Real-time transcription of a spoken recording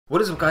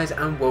What is up guys,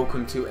 and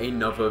welcome to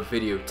another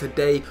video.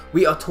 Today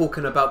we are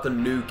talking about the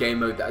new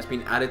game mode that has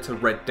been added to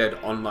Red Dead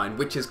Online,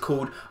 which is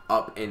called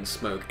Up in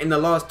Smoke. In the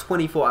last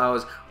 24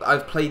 hours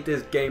I've played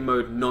this game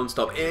mode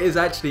non-stop. It is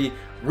actually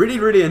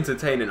really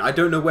entertaining. I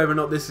don't know whether or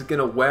not this is going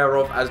to wear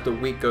off as the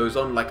week goes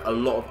on like a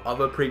lot of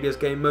other previous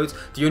game modes.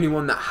 The only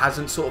one that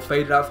hasn't sort of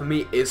faded out for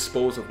me is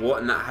Spoils of War,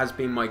 and that has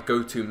been my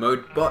go-to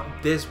mode, but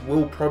this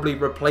will probably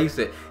replace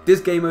it. This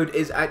game mode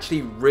is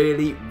actually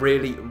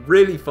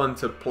really fun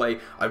to play.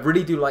 I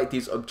really do like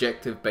these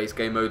objective based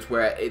game modes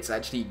where it's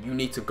actually you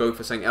need to go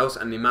for something else,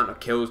 and the amount of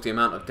kills, the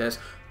amount of deaths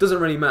doesn't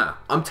really matter.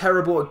 I'm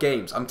terrible at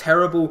games. I'm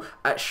terrible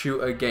at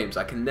shooter games.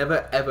 I can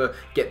never ever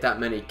get that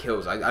many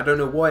kills. I don't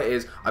know why it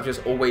is. I've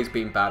just always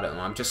been bad at them.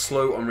 I'm just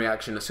slow on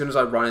reaction. As soon as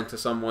I run into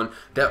someone,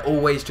 they're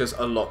always just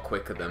a lot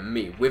quicker than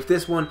me. With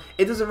this one,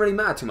 it doesn't really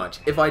matter too much.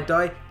 If I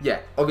die, yeah,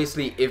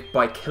 obviously if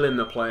by killing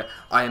the player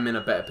I am in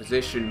a better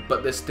position,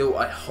 but there's still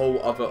a whole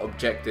other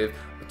objective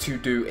to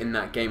do in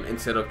that game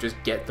instead of just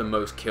get the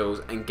most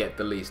kills and get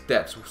the least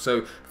deaths.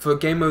 So for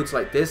game modes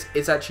like this,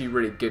 it's actually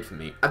really good for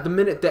me. At the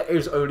minute there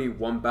is only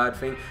one bad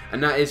thing,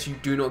 and that is you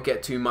do not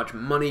get too much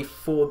money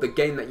for the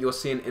game that you're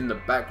seeing in the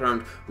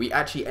background. We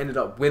actually ended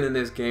up winning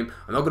this game.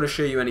 I'm not going to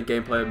show you any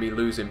gameplay of me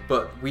losing,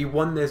 but we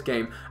won this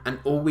game and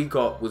all we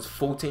got was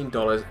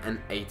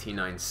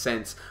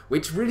 $14.89,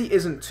 which really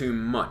isn't too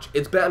much.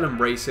 It's better than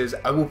races.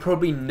 I will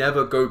probably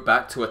never go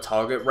back to a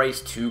target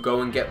race to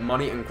go and get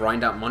money and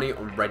grind out money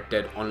on Red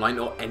Dead Online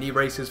or any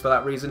races for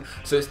that reason,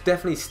 so it's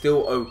definitely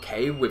still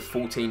okay with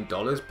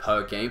 $14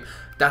 per game.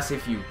 That's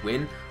if you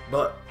win,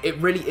 but it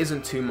really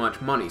isn't too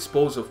much money.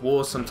 Spoils of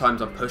War,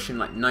 sometimes I'm pushing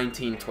like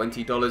 $19,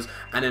 $20,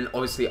 and then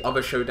obviously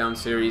other showdown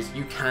series,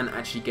 you can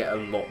actually get a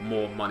lot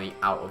more money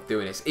out of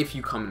doing this if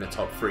you come in the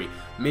top 3.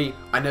 Me,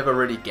 I never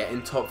really get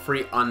in top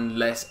 3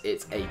 unless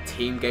it's a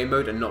team game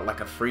mode and not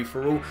like a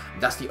free-for-all.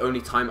 That's the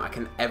only time I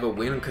can ever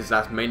win, because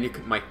that's mainly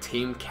my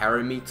team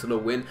carrying me to the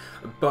win.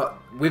 But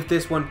with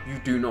this one, you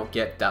do not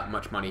get that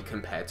much money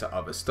compared to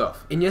other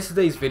stuff. In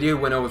yesterday's video,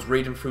 when I was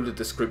reading through the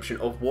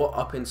description of what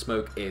Up in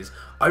Smoke is,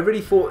 I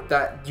really thought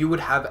that you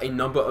would have a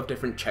number of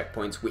different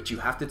checkpoints which you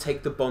have to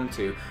take the bomb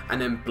to and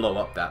then blow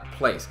up that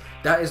place.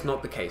 That is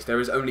not the case.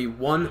 There is only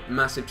one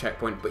massive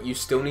checkpoint, but you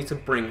still need to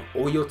bring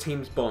all your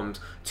team's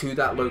bombs to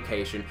that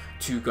location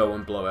to go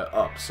and blow it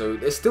up. So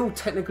it's still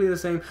technically the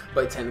same,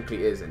 but it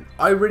technically isn't.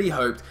 I really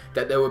hoped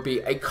that there would be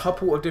a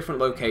couple of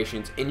different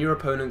locations in your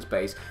opponent's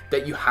base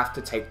that you have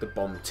to take the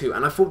bomb to,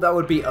 and I thought that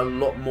would be a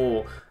lot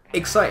more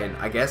exciting,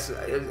 I guess.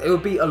 It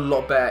would be a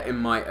lot better in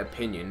my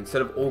opinion.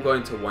 Instead of all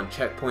going to one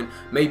checkpoint,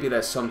 maybe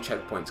there's some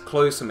checkpoints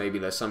close, or maybe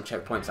there's some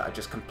checkpoints that are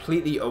just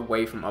completely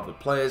away from other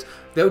players.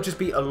 There'll just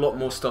be a lot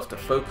more stuff to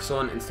focus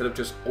on instead of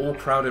just all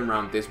crowding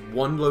around this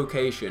one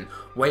location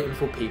waiting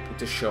for people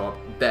to show up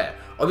there.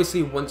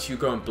 Obviously, once you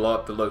go and blow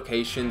up the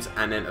locations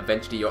and then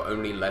eventually you're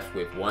only left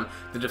with one,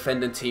 the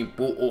defending team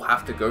will all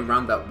have to go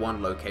around that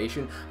one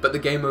location, but the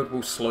game mode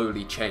will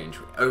slowly change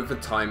over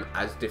time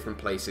as different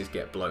places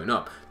get blown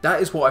up.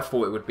 That is what I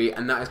thought it would be,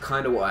 and that is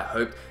kind of what I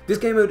hoped. This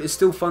game mode is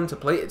still fun to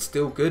play, it's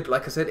still good.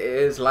 Like I said, it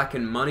is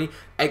lacking money.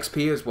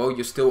 XP as well,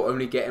 you're still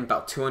only getting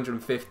about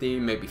 250,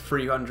 maybe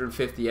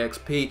 350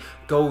 XP.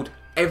 Gold,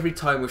 every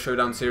time with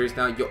Showdown series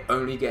now, you're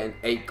only getting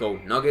 8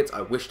 gold nuggets.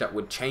 I wish that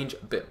would change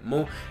a bit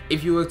more.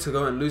 If you were to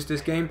go and lose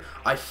this game,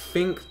 I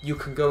think you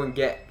can go and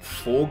get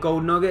 4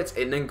 gold nuggets.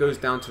 It then goes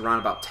down to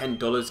around about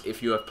 $10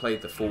 if you have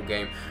played the full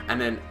game,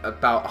 and then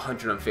about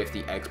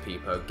 150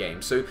 XP per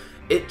game. So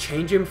it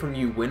changing from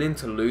you winning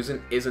to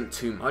losing isn't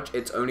too much.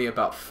 It's only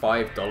about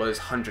 $5,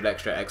 100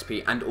 extra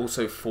XP, and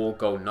also 4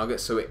 gold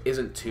nuggets, so it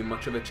isn't too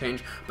much of a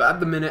change. But at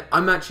the minute,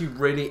 I'm actually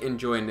really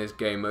enjoying this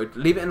game mode.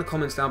 Leave it in the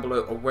comments down below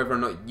of whether or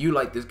not you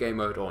like this game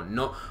mode or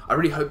not. I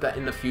really hope that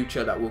in the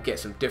future that we'll get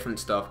some different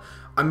stuff.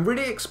 I'm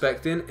really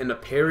expecting in a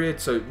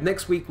period, so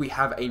next week we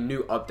have a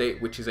new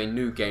update, which is a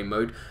new game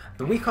mode.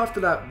 The week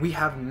after that, we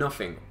have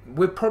nothing.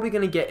 We're probably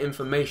going to get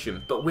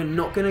information, but we're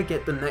not going to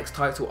get the next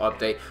title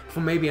update for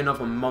maybe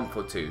another month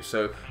or two.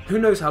 So who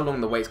knows how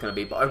long the wait's going to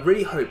be, but I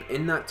really hope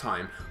in that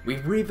time we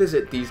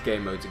revisit these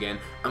game modes again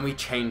and we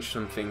change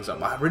some things up.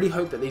 I really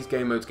hope that these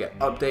game modes get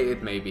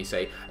updated, maybe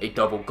say a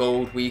double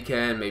gold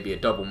weekend, maybe a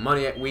double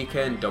money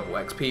weekend, double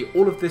XP,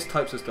 all of this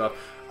types of stuff.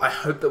 I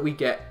hope that we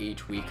get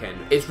each weekend.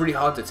 It's really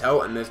hard to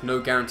tell, and there's no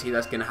guarantee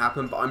that's going to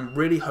happen, but I'm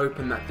really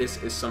hoping that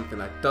this is something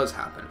that does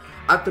happen.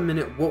 At the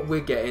minute, what we're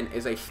getting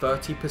is a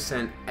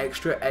 30%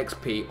 extra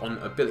XP on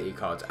ability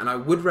cards, and I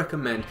would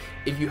recommend,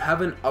 if you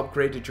haven't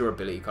upgraded your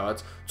ability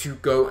cards, to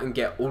go and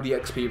get all the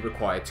XP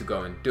required to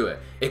go and do it.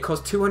 It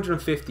costs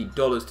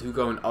 $250 to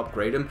go and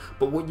upgrade them,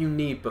 but what you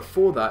need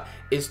before that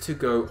is to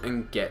go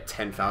and get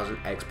 10,000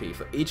 XP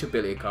for each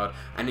ability card,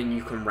 and then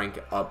you can rank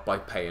it up by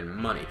paying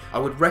money. I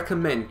would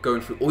recommend going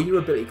through all your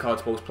ability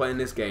cards whilst playing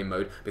this game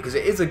mode, because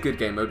it is a good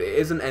game mode, it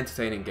is an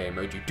entertaining game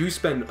mode. You do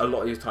spend a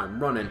lot of your time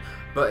running,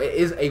 but it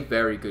is a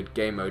very good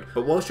game mode.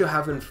 But whilst you're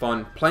having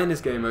fun playing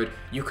this game mode,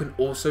 you can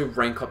also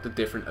rank up the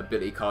different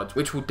ability cards,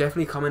 which will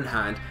definitely come in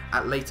hand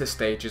at later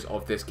stages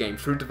of this game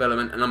through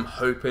development, and I'm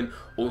hoping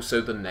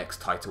also the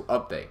next title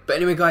update. But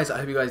anyway guys, I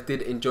hope you guys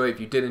did enjoy. If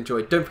you did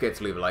enjoy, don't forget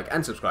to leave a like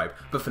and subscribe.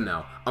 But for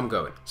now, I'm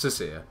going, so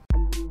see ya.